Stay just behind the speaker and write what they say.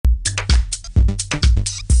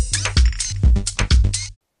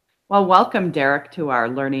Well, welcome, Derek, to our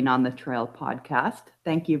Learning on the Trail podcast.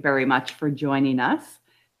 Thank you very much for joining us.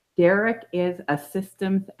 Derek is a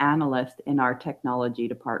systems analyst in our technology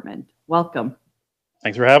department. Welcome.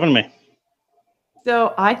 Thanks for having me.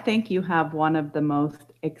 So, I think you have one of the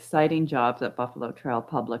most exciting jobs at Buffalo Trail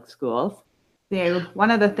Public Schools. One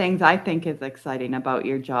of the things I think is exciting about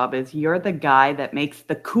your job is you're the guy that makes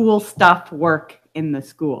the cool stuff work in the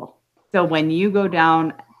school. So, when you go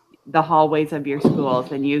down the hallways of your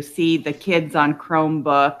schools and you see the kids on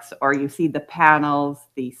Chromebooks or you see the panels,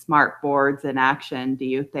 the smart boards in action, do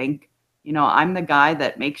you think, I'm the guy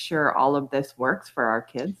that makes sure all of this works for our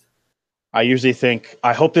kids? I usually think,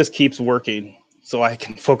 I hope this keeps working so I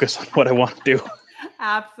can focus on what I want to do.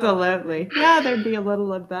 Absolutely. Yeah, there'd be a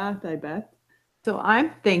little of that, I bet. So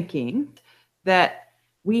I'm thinking that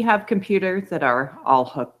we have computers that are all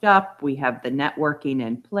hooked up. We have the networking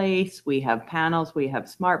in place. We have panels. We have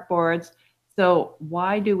smart boards. So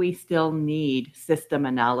why do we still need system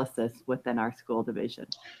analysis within our school division?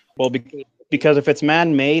 Well, because if it's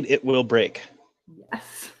man-made, it will break.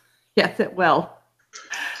 Yes. Yes, it will.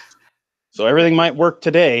 So everything might work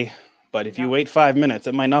today, but if you wait 5 minutes,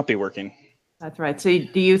 it might not be working. That's right. So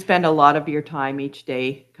do you spend a lot of your time each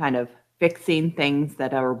day kind of fixing things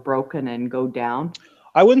that are broken and go down?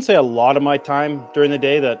 I wouldn't say a lot of my time during the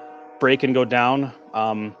day that break and go down.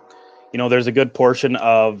 There's a good portion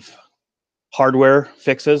of hardware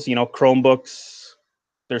fixes, Chromebooks,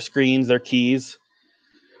 their screens, their keys.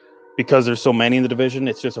 Because there's so many in the division,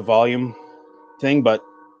 it's just a volume thing. But,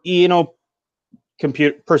 personal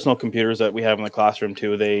computers that we have in the classroom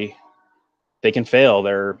too, they can fail.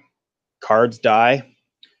 Their cards die,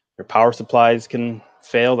 their power supplies can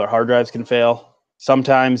fail, their hard drives can fail.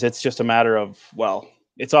 Sometimes it's just a matter of, well,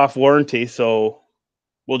 it's off warranty, so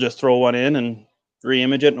we'll just throw one in and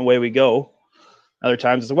re-image it and away we go. Other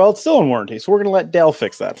times it's, well, it's still in warranty, so we're going to let Dell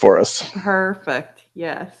fix that for us. Perfect.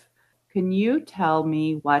 Yes. Can you tell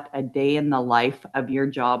me what a day in the life of your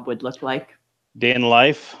job would look like? Day in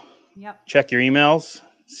life. Yep. Check your emails,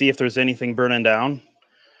 see if there's anything burning down.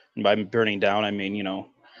 And by burning down, I mean,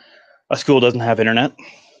 a school doesn't have internet.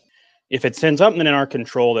 If it sends something in our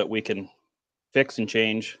control that we can fix and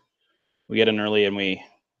change, we get in early and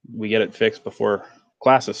we get it fixed before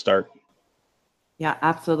classes start. Yeah,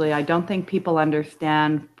 absolutely. I don't think people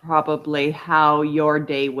understand probably how your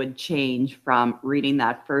day would change from reading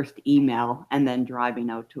that first email and then driving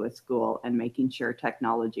out to a school and making sure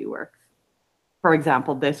technology works. For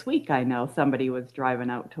example, this week, I know somebody was driving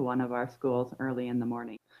out to one of our schools early in the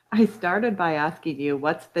morning. I started by asking you,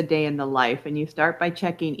 what's the day in the life? And you start by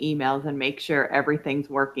checking emails and make sure everything's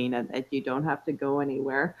working and that you don't have to go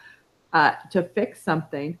anywhere to fix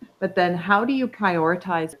something. But then how do you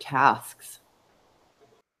prioritize tasks?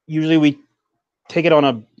 Usually we take it on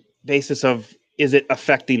a basis of, is it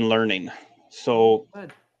affecting learning? So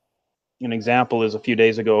Good. An example is a few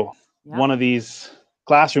days ago, one of these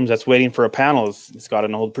classrooms that's waiting for a panel it's got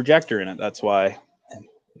an old projector in it. That's why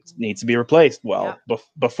it needs to be replaced. Well,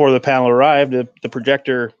 before the panel arrived, the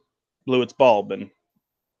projector blew its bulb, and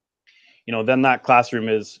then that classroom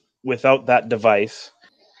is without that device.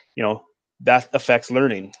 That affects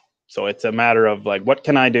learning. So it's a matter of, like, what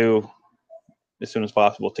can I do as soon as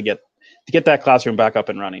possible to get that classroom back up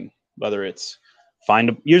and running? Whether it's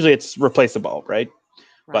usually it's replace the bulb, right?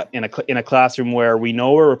 But in a classroom where we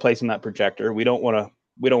know we're replacing that projector, we don't want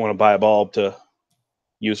to buy a bulb to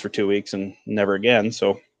use for 2 weeks and never again.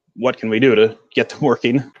 So what can we do to get them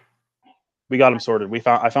working? We got them sorted.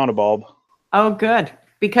 I found a bulb. Oh, good.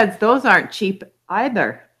 Because those aren't cheap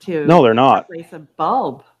either No, they're not. Replace a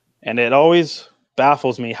bulb. And it always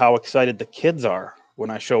baffles me how excited the kids are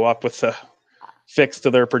when I show up with the fix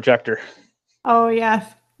to their projector. Oh,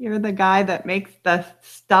 yes. You're the guy that makes the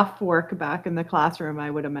stuff work back in the classroom.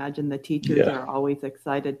 I would imagine the teachers are always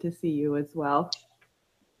excited to see you as well.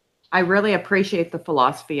 I really appreciate the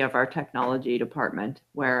philosophy of our technology department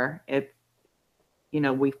where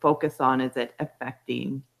we focus on, is it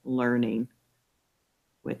affecting learning,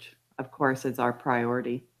 which of course is our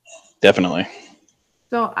priority. Definitely.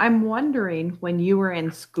 So I'm wondering, when you were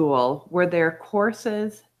in school, were there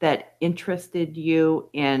courses that interested you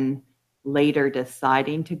in later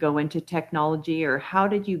deciding to go into technology, or how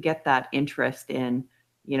did you get that interest in,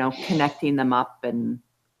 connecting them up and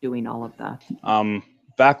doing all of that?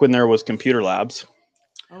 Back when there was computer labs.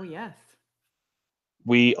 Oh, yes.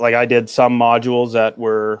 I did some modules that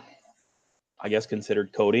were, I guess,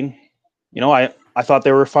 considered coding. I thought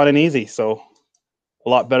they were fun and easy, so a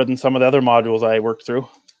lot better than some of the other modules I worked through.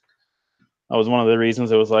 That was one of the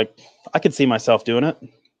reasons it was like, I could see myself doing it.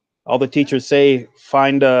 All the teachers say,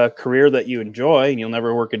 find a career that you enjoy and you'll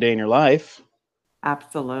never work a day in your life.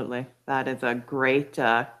 Absolutely. That is a great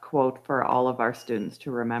quote for all of our students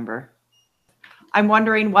to remember. I'm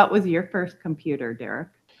wondering, what was your first computer, Derek?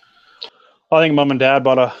 I think mom and dad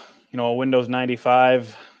bought a Windows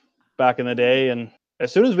 95 back in the day, and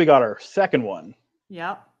as soon as we got our second one,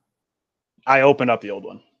 Yep. I opened up the old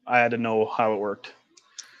one. I had to know how it worked.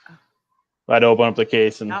 I had to open up the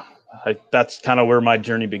case, and Yep. that's kind of where my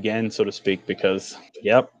journey began, so to speak. Because,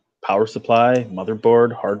 power supply,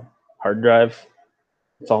 motherboard, hard drive,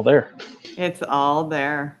 it's all there. It's all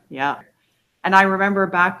there. Yeah. And I remember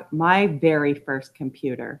back my very first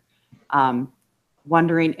computer,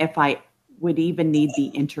 wondering if I would even need the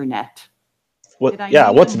internet. What? Did I Yeah,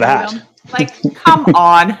 need what's a that? modem? Like, come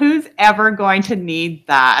on, who's ever going to need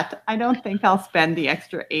that? I don't think I'll spend the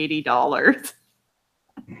extra $80.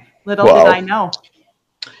 Little did I Well, know.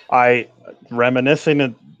 I reminiscing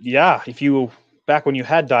of, if you back when you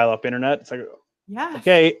had dial-up internet, it's like, Yes.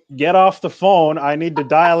 okay, get off the phone. I need to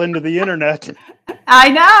dial into the internet. I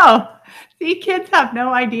know. See, kids have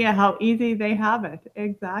no idea how easy they have it.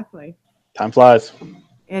 Exactly. Time flies.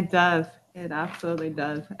 It does. It absolutely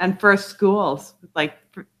does. And for schools, like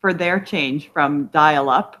for their change from dial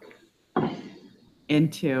up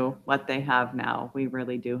into what they have now, we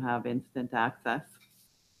really do have instant access.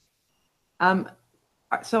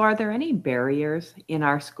 So are there any barriers in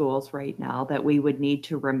our schools right now that we would need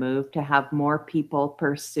to remove to have more people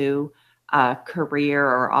pursue a career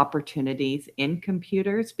or opportunities in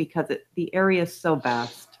computers? Because the area is so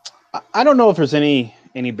vast. I don't know if there's any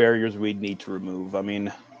barriers we'd need to remove. I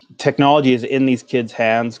mean, technology is in these kids'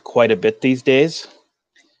 hands quite a bit these days.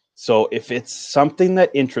 So if it's something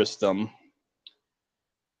that interests them,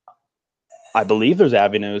 I believe there's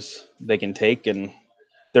avenues they can take, and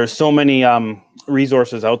there's so many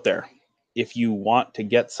resources out there. If you want to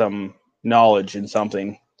get some knowledge in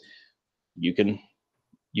something, you can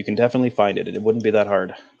definitely find it. It wouldn't be that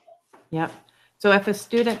hard. Yep. So if a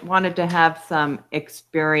student wanted to have some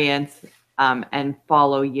experience and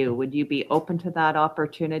follow you, would you be open to that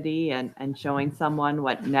opportunity and showing someone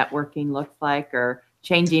what networking looks like, or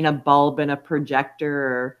changing a bulb in a projector,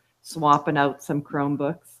 or swapping out some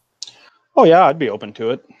Chromebooks? Oh yeah, I'd be open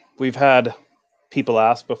to it. We've had people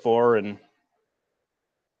ask before, and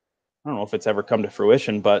I don't know if it's ever come to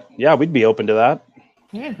fruition, but yeah, we'd be open to that.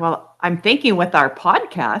 Okay, well, I'm thinking with our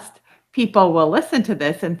podcast, people will listen to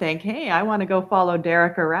this and think, hey, I want to go follow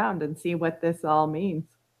Derek around and see what this all means.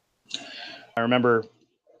 I remember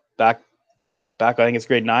back I think it's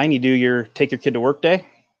grade 9, you do your take your kid to work day.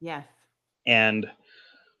 Yes. And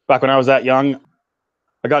back when I was that young,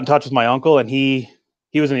 I got in touch with my uncle, and he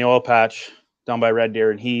was in the oil patch down by Red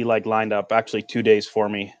Deer, and he like lined up actually 2 days for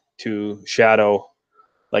me to shadow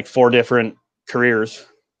like 4 different careers,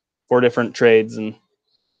 4 different trades, and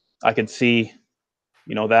I could see,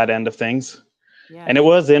 that end of things. Yes. And it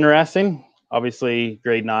was interesting. Obviously,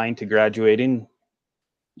 grade 9 to graduating,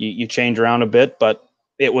 you change around a bit, but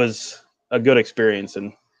it was a good experience.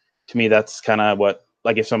 And to me, that's kind of what,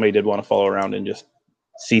 like, if somebody did want to follow around and just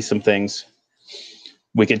see some things,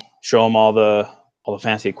 we could show them all the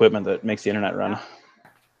fancy equipment that makes the internet run.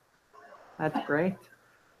 That's great.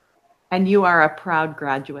 And you are a proud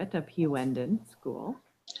graduate of Hugh Endon School.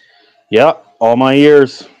 Yeah, all my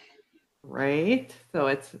years. Great. So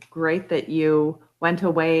it's great that you went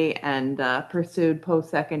away and pursued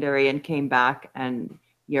post-secondary and came back, and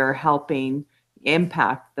you're helping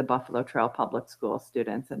impact the Buffalo Trail Public School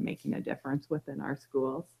students and making a difference within our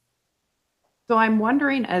schools. So I'm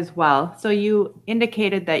wondering as well, so you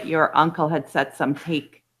indicated that your uncle had set some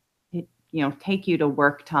take you to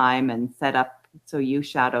work time and set up so you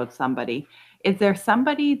shadowed somebody. Is there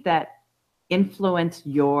somebody that influenced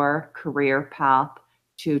your career path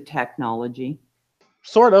to technology?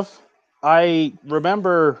 Sort of. I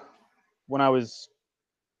remember when I was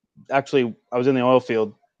in the oil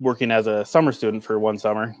field working as a summer student for one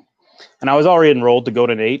summer, and I was already enrolled to go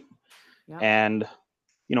to NAIT. Yep. And,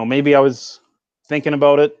 maybe I was thinking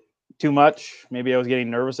about it too much. Maybe I was getting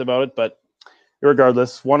nervous about it, but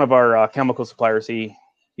regardless, one of our chemical suppliers, he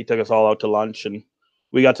took us all out to lunch, and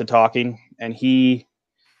we got to talking, and he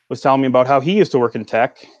was telling me about how he used to work in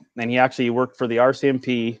tech, and he actually worked for the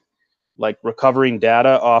RCMP, like recovering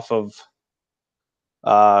data off of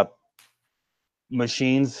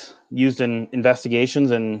machines used in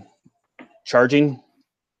investigations and charging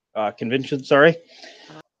conventions. Sorry.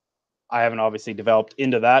 I haven't obviously developed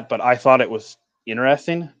into that, but I thought it was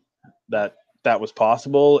interesting that was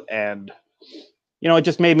possible. And, it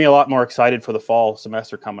just made me a lot more excited for the fall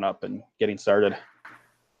semester coming up and getting started.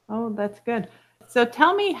 Oh, that's good. So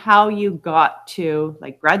tell me how you got to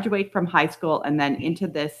graduate from high school and then into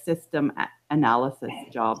this system analysis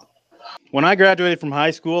job. When I graduated from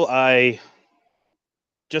high school, I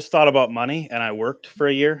just thought about money and I worked for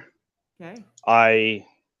a year. Okay. I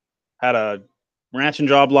had a ranching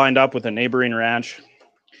job lined up with a neighboring ranch.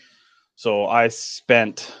 So I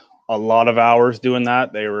spent a lot of hours doing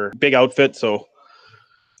that. They were big outfits, so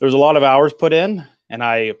there was a lot of hours put in and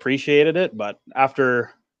I appreciated it. But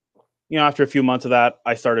after a few months of that,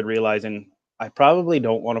 I started realizing I probably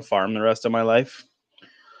don't want to farm the rest of my life.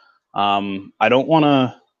 I don't want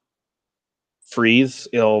to freeze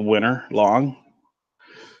all winter long.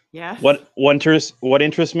 Yes. What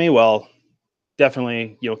interests me? Well,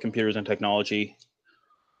 definitely, computers and technology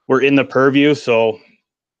were in the purview. So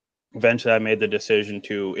eventually I made the decision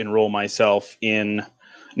to enroll myself in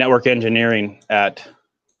network engineering at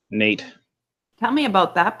NAIT. Tell me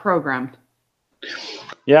about that program.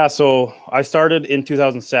 Yeah, so I started in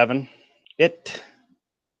 2007. It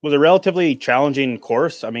was a relatively challenging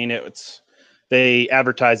course. I mean, they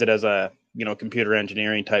advertised it as a computer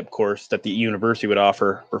engineering type course that the university would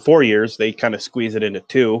offer for 4 years. They kind of squeeze it into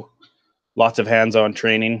 2. Lots of hands-on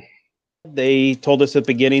training. They told us at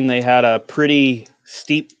the beginning they had a pretty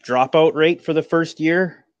steep dropout rate for the first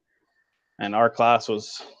year, and our class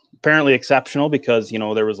was apparently exceptional because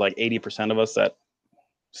there was like 80% of us that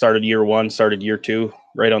started year 1, started year 2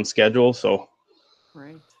 right on schedule. So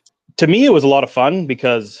Right. to me, it was a lot of fun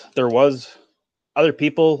because there was other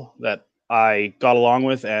people that I got along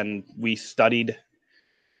with, and we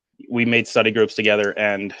made study groups together,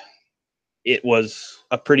 and it was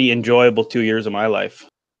a pretty enjoyable 2 years of my life.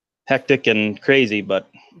 Hectic and crazy, but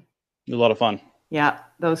it was a lot of fun. Yeah,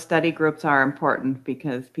 those study groups are important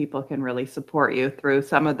because people can really support you through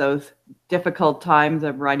some of those difficult times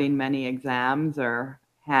of writing many exams or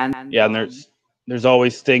hands. Yeah, and there's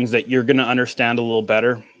always things that you're going to understand a little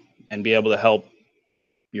better and be able to help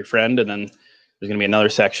your friend, and then there's going to be another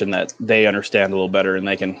section that they understand a little better and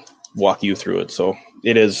they can walk you through it. So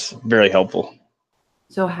it is very helpful.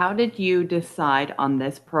 So how did you decide on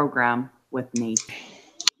this program with NAIT?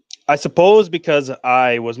 I suppose because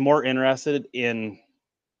I was more interested in,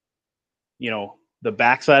 the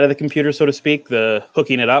backside of the computer, so to speak, the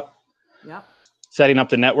hooking it up, Yep. setting up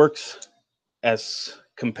the networks, as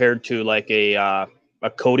compared to like a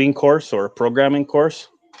coding course or a programming course.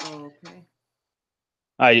 Okay.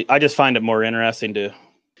 I just find it more interesting to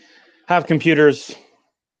have computers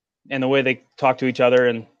and the way they talk to each other,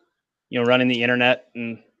 and running the internet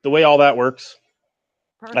and the way all that works.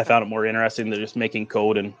 Perfect. I found it more interesting than just making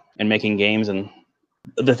code and making games and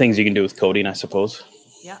the things you can do with coding, I suppose.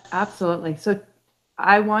 Yeah, absolutely. So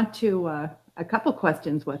I want to, a couple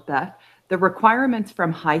questions with that. The requirements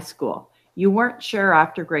from high school, you weren't sure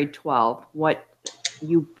after grade 12 what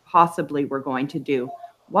you possibly were going to do.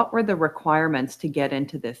 What were the requirements to get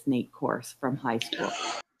into this NAIT course from high school?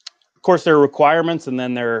 Of course, there are requirements, and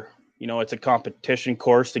then it's a competition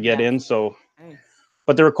course to get in. So, Okay.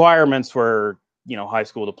 but the requirements were, high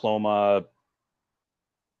school diploma,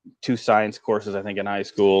 2 science courses, I think, in high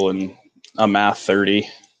school, and a math 30.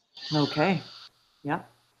 Okay. Yeah.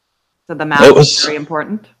 So the math was very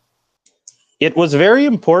important. It was very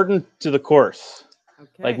important to the course.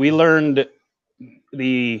 Okay. Like, we learned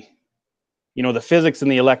the physics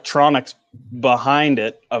and the electronics behind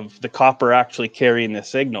it of the copper actually carrying the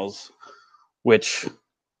signals, which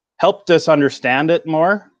helped us understand it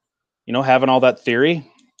more, having all that theory.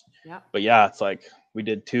 Yeah. But yeah, it's like we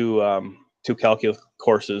did 2 calculus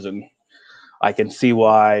courses, and I can see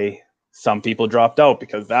why some people dropped out,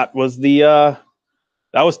 because that was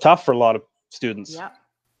tough for a lot of students. Yeah.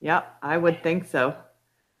 Yeah, I would think so.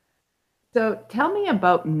 So tell me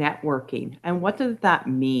about networking, and what does that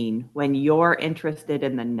mean when you're interested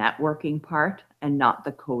in the networking part and not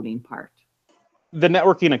the coding part? The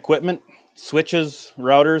networking equipment, switches,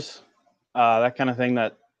 routers, that kind of thing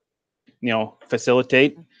that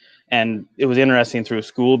facilitate. And it was interesting through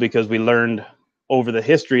school because we learned over the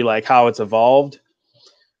history, like how it's evolved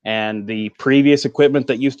and the previous equipment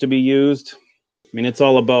that used to be used. I mean, it's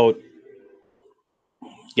all about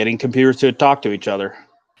getting computers to talk to each other.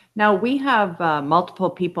 Now, we have multiple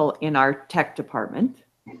people in our tech department.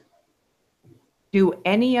 Do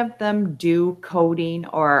any of them do coding,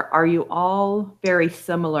 or are you all very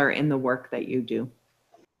similar in the work that you do?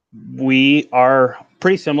 We are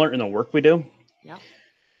pretty similar in the work we do. Yeah.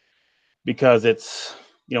 Because it's,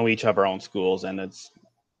 we each have our own schools, and it's,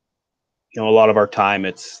 a lot of our time,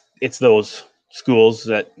 it's those schools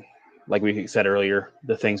that, like we said earlier,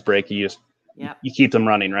 the things break, you keep them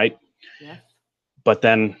running, right? Yes. But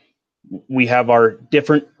then we have our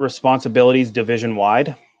different responsibilities division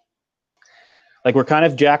wide. Like, we're kind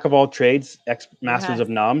of jack of all trades, masters of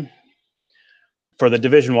none. For the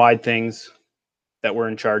division wide things that we're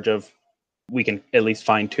in charge of, we can at least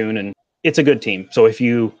fine tune, and it's a good team. So if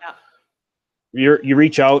you Yeah. you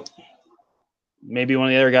reach out, maybe one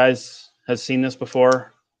of the other guys has seen this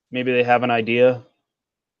before, maybe they have an idea,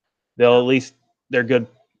 they'll at least, they're good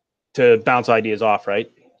to bounce ideas off, right?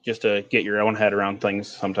 Just to get your own head around things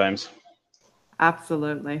sometimes.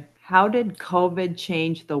 Absolutely. How did COVID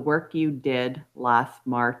change the work you did last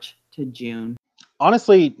March to June?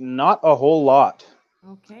 Honestly, not a whole lot.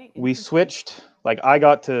 Okay. We Interesting. switched, like I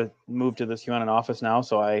got to move to this Huonnin office now,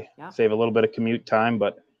 so I save a little bit of commute time.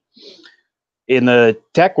 But in the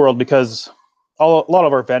tech world, because a lot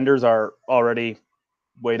of our vendors are already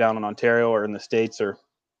way down in Ontario or in the States or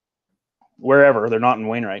wherever, they're not in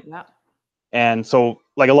Wainwright. Yeah. And so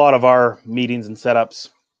like a lot of our meetings and setups,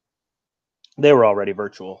 they were already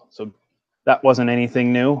virtual. So that wasn't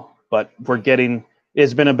anything new, but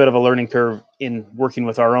it's been a bit of a learning curve in working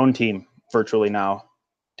with our own team virtually now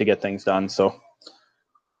to get things done. So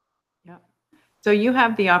so you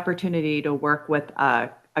have the opportunity to work with a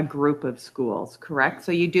group of schools, correct?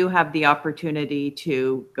 So you do have the opportunity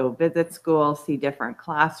to go visit schools, see different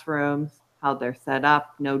classrooms, how they're set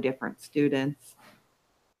up, know different students.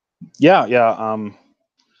 Yeah.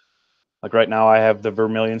 Like right now I have the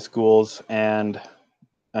Vermilion schools and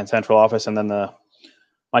central office, and then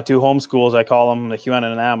my two home schools, I call them the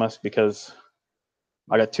Huonnin and Amos, because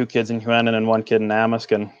I got two kids in Huonnin and one kid in Amos.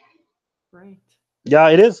 And Great. yeah,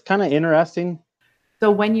 it is kind of interesting. So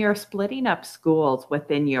when you're splitting up schools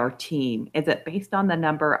within your team, is it based on the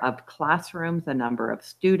number of classrooms, the number of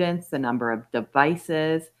students, the number of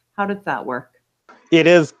devices? How does that work? It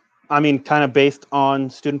is, kind of based on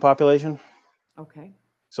student population. Okay.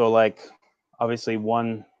 So like, obviously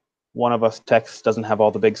one of us techs doesn't have all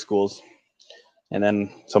the big schools, and then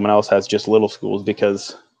someone else has just little schools,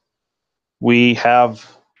 because we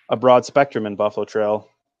have a broad spectrum in Buffalo Trail.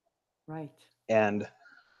 Right. And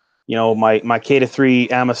my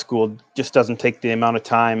K-3 Amos school just doesn't take the amount of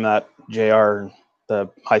time that JR, the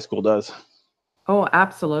high school, does. Oh,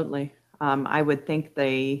 absolutely. I would think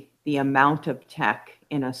the amount of tech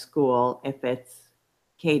in a school, if it's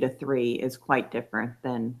K-3, is quite different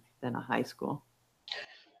than a high school.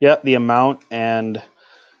 Yeah, the amount and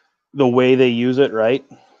the way they use it, right?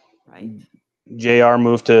 Right. JR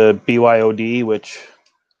moved to BYOD, which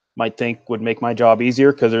might think would make my job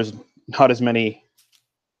easier because there's not as many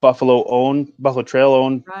Buffalo Trail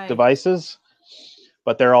owned devices,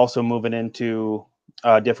 but they're also moving into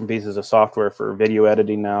different pieces of software for video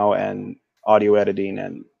editing now, and audio editing,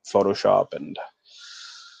 and Photoshop, and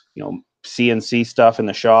CNC stuff in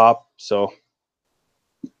the shop. So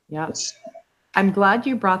yeah, I'm glad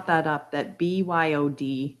you brought that up, that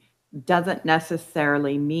BYOD doesn't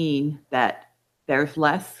necessarily mean that there's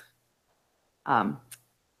less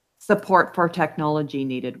support for technology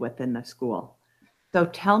needed within the school. So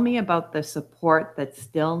tell me about the support that's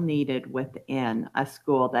still needed within a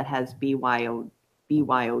school that has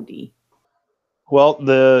BYOD. Well,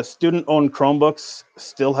 the student-owned Chromebooks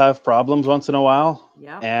still have problems once in a while,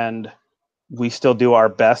 and we still do our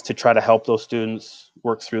best to try to help those students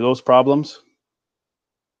work through those problems.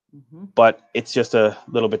 Mm-hmm. But it's just a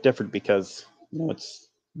little bit different because it's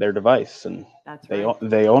their device, and they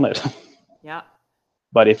own it. Yeah.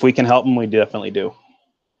 But if we can help them, we definitely do.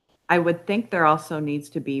 I would think there also needs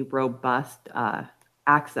to be robust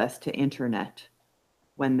access to internet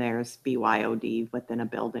when there's BYOD within a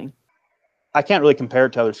building. I can't really compare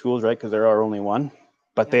it to other schools, right? Because there are only one,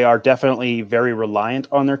 but they are definitely very reliant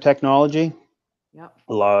on their technology. Yep.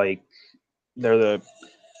 Like they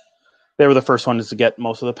were the first ones to get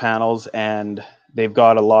most of the panels, and they've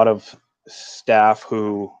got a lot of staff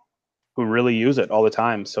who really use it all the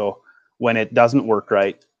time. So when it doesn't work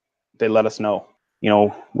right, they let us know.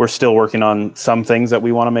 We're still working on some things that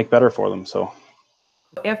we want to make better for them. So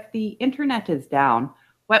if the internet is down,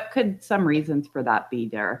 what could some reasons for that be,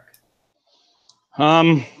 Derek?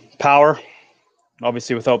 Power.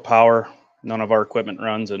 Obviously, without power, none of our equipment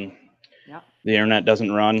runs, and the internet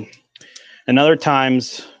doesn't run. And other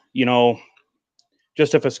times,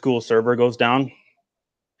 just if a school server goes down,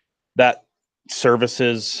 that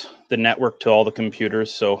services the network to all the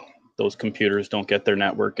computers. So those computers don't get their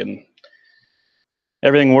network, and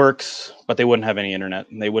everything works, but they wouldn't have any internet,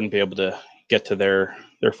 and they wouldn't be able to get to their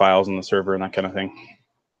files on the server and that kind of thing.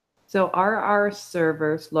 So are our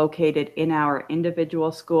servers located in our individual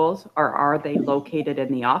schools, or are they located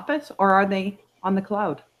in the office, or are they on the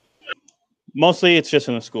cloud? Mostly it's just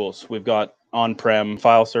in the schools. We've got on-prem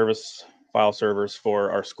file servers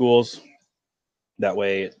for our schools. That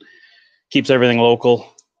way it keeps everything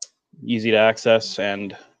local, easy to access.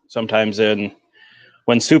 And sometimes when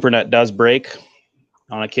SuperNet does break,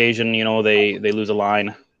 on occasion, they lose a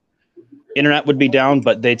line. internet would be down,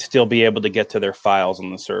 but they'd still be able to get to their files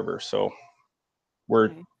on the server. So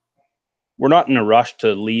we're not in a rush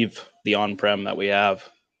to leave the on-prem that we have.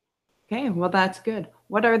 Okay, well, that's good.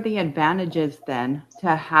 What are the advantages then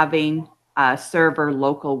to having a server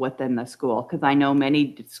local within the school? Because I know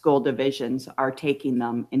many school divisions are taking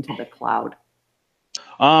them into the cloud.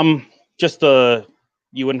 Just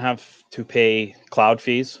you wouldn't have to pay cloud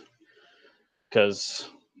fees, because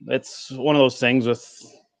it's one of those things with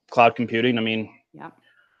cloud computing. I mean, Yep.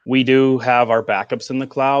 we do have our backups in the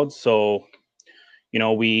cloud, so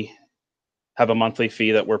we have a monthly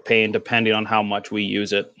fee that we're paying depending on how much we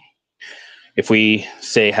use it. If we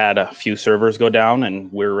say had a few servers go down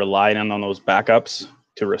and we're relying on those backups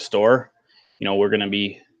to restore, we're going to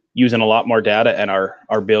be using a lot more data, and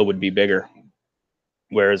our bill would be bigger.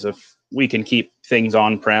 Whereas if we can keep things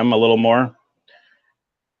on-prem a little more,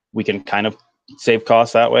 we can kind of save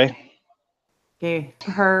costs that way. Okay,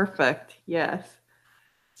 perfect. Yes.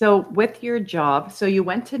 So with your job, so you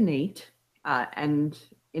went to NAIT and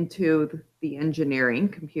into the engineering,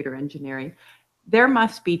 computer engineering. There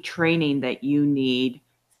must be training that you need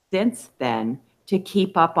since then to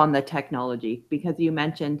keep up on the technology, because you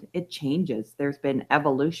mentioned it changes. There's been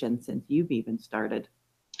evolution since you've even started.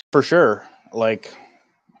 For sure. Like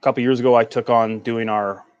a couple years ago, I took on doing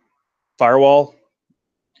our firewall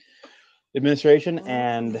administration,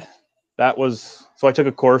 and that was, so I took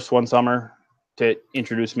a course one summer to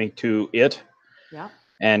introduce me to it. Yeah.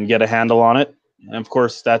 And get a handle on it. And of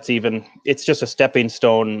course, it's just a stepping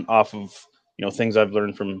stone off of things I've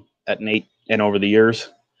learned from at NAIT and over the years.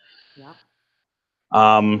 Yeah.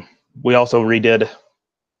 We also redid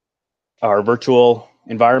our virtual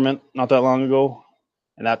environment not that long ago,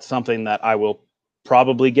 and that's something that I will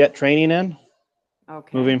probably get training in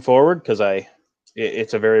moving forward, because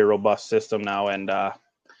it's a very robust system now, and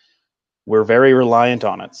we're very reliant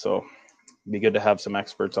on it. So it'd be good to have some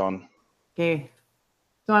experts on. Okay.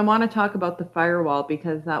 So I want to talk about the firewall,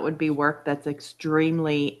 because that would be work that's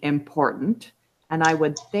extremely important. And I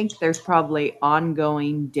would think there's probably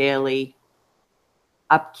ongoing daily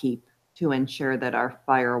upkeep to ensure that our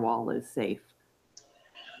firewall is safe.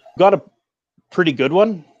 Got a pretty good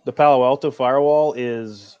one. The Palo Alto firewall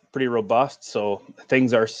is pretty robust, so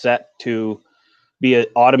things are set to be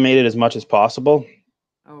automated as much as possible.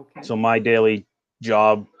 Okay. So my daily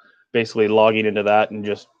job, basically logging into that and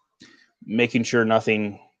just making sure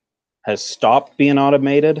nothing has stopped being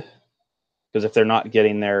automated, because if they're not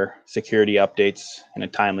getting their security updates in a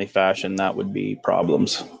timely fashion, that would be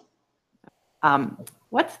problems.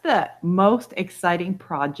 What's the most exciting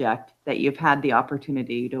project that you've had the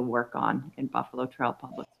opportunity to work on in Buffalo Trail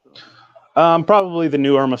Public Schools? Probably the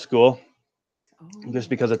new Irma School,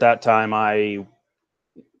 just because at that time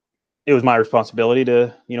it was my responsibility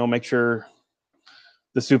to make sure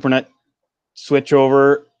the SuperNet switch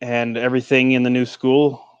over and everything in the new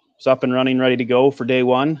school was up and running, ready to go for day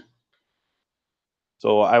one.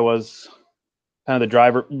 So I was kind of the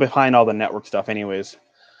driver behind all the network stuff anyways.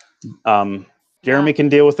 Jeremy can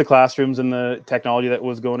deal with the classrooms and the technology that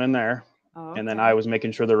was going in there. And then I was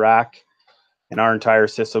making sure the rack and our entire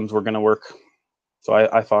systems were going to work. So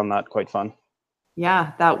I found that quite fun.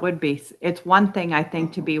 Yeah, that would be. It's one thing, I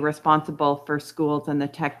think, to be responsible for schools and the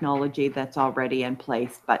technology that's already in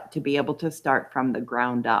place, but to be able to start from the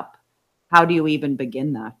ground up, how do you even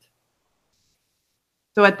begin that?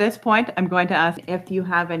 So at this point, I'm going to ask if you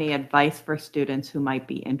have any advice for students who might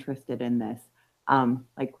be interested in this.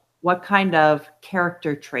 Like, what kind of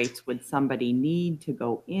character traits would somebody need to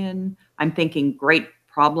go in? I'm thinking great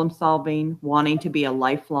problem solving, wanting to be a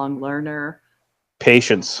lifelong learner.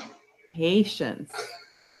 Patience. Patience.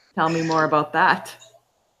 Tell me more about that.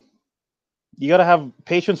 You got to have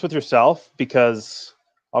patience with yourself, because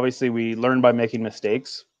obviously we learn by making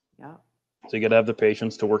mistakes. Yeah. So you got to have the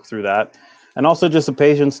patience to work through that. And also just the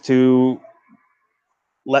patience to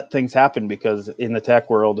let things happen, because in the tech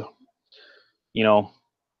world,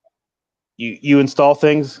 you install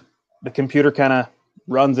things, the computer kind of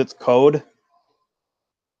runs its code.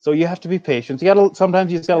 So you have to be patient.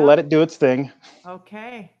 Sometimes you just got to let it do its thing.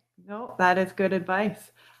 Okay. No, that is good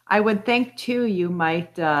advice. I would think too, you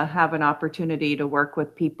might have an opportunity to work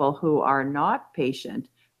with people who are not patient,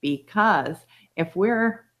 because if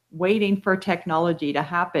we're waiting for technology to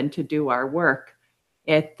happen to do our work,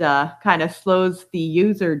 it kind of slows the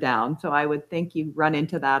user down. So I would think you run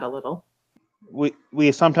into that a little.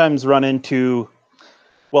 We sometimes run into,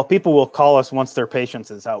 people will call us once their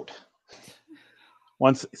patience is out.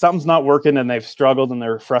 Once something's not working and they've struggled and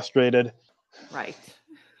they're frustrated. Right.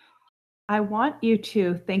 I want you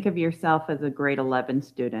to think of yourself as a grade 11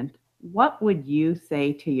 student. What would you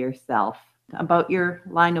say to yourself about your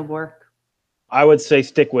line of work? I would say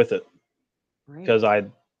stick with it, Great. because I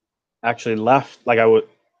actually left, like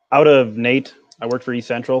out of NAIT, I worked for East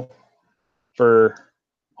Central for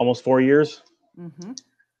almost 4 years. Mm-hmm.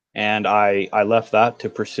 And I left that to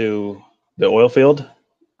pursue the oil field.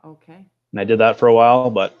 Okay. And I did that for a while,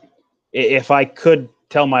 but if I could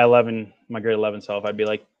tell my grade 11 self, I'd be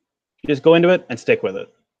like, just go into it and stick with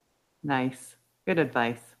it. Nice. Good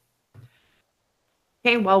advice.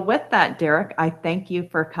 Okay, well, with that, Derek, I thank you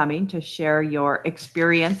for coming to share your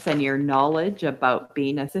experience and your knowledge about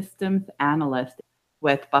being a systems analyst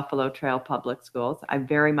with Buffalo Trail Public Schools. I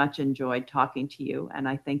very much enjoyed talking to you, and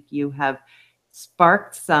I think you have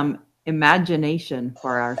sparked some imagination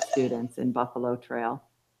for our students in Buffalo Trail.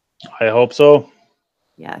 I hope so.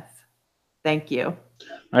 Yes. Thank you. All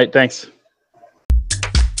right, thanks.